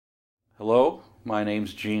Hello, my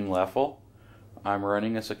name's Gene Leffel. I'm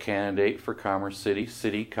running as a candidate for Commerce City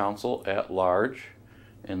City Council at large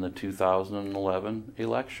in the 2011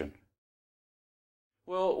 election.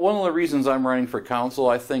 Well, one of the reasons I'm running for council,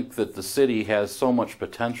 I think that the city has so much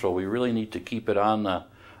potential. We really need to keep it on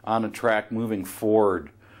a track moving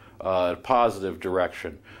forward, a positive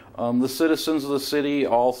direction. The citizens of the city,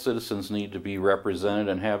 all citizens need to be represented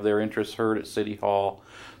and have their interests heard at City Hall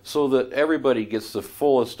so that everybody gets the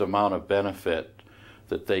fullest amount of benefit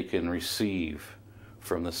that they can receive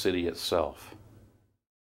from the city itself.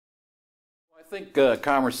 I think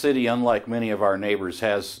Commerce City, unlike many of our neighbors,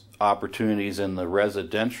 has opportunities in the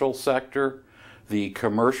residential sector, the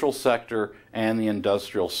commercial sector, and the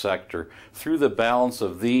industrial sector. Through the balance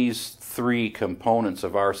of these three components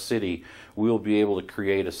of our city, we'll be able to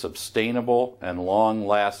create a sustainable and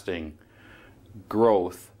long-lasting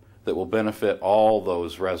growth that will benefit all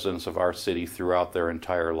those residents of our city throughout their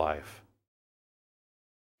entire life.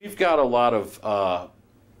 We've got a lot of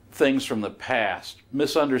things from the past,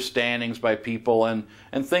 misunderstandings by people, and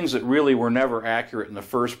things that really were never accurate in the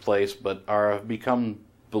first place but have become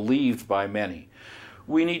believed by many.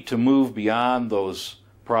 We need to move beyond those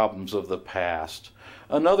problems of the past.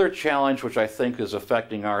 Another challenge which I think is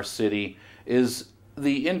affecting our city is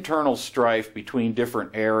the internal strife between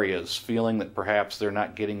different areas, feeling that perhaps they're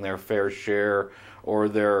not getting their fair share or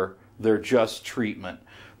their just treatment.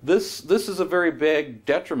 This is a very big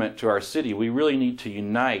detriment to our city. We really need to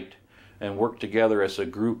unite and work together as a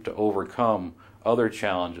group to overcome other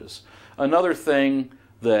challenges. Another thing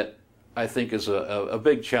that I think is a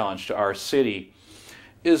big challenge to our city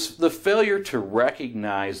is the failure to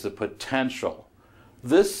recognize the potential.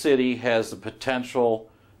 This city has the potential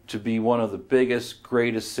to be one of the biggest,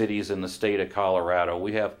 greatest cities in the state of Colorado.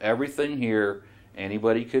 We have everything here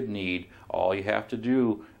anybody could need. All you have to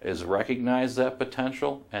do is recognize that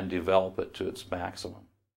potential and develop it to its maximum.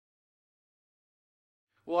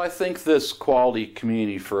 Well, I think this quality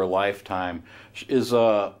community for a lifetime is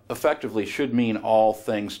effectively should mean all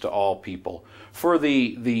things to all people. For the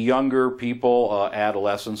younger people,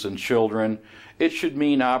 adolescents and children, it should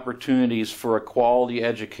mean opportunities for a quality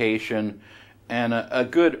education and a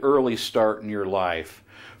good early start in your life.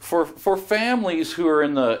 For families who are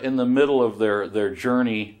in the middle of their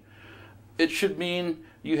journey, it should mean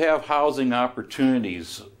you have housing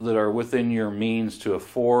opportunities that are within your means to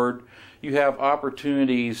afford. You have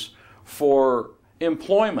opportunities for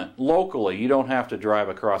employment locally. You don't have to drive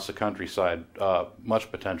across the countryside. Much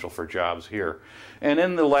potential for jobs here. And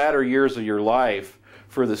in the latter years of your life,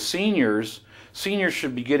 for the seniors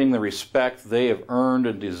should be getting the respect they have earned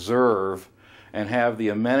and deserve and have the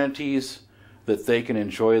amenities that they can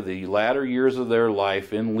enjoy the latter years of their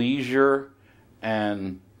life in leisure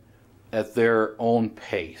and at their own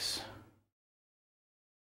pace.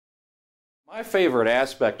 My favorite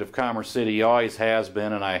aspect of Commerce City always has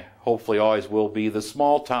been, and I hopefully always will be, the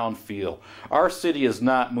small town feel. Our city has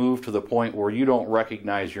not moved to the point where you don't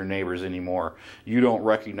recognize your neighbors anymore. You don't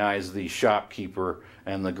recognize the shopkeeper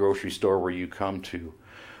and the grocery store where you come to.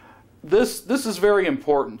 This is very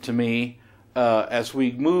important to me as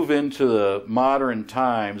we move into the modern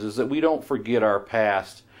times, is that we don't forget our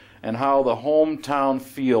past and how the hometown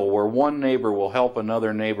feel, where one neighbor will help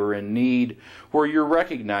another neighbor in need, where you're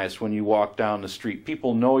recognized when you walk down the street.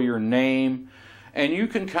 People know your name, and you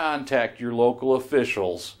can contact your local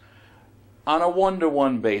officials on a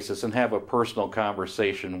one-to-one basis and have a personal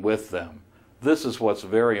conversation with them. This is what's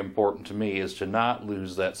very important to me, is to not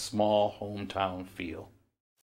lose that small hometown feel.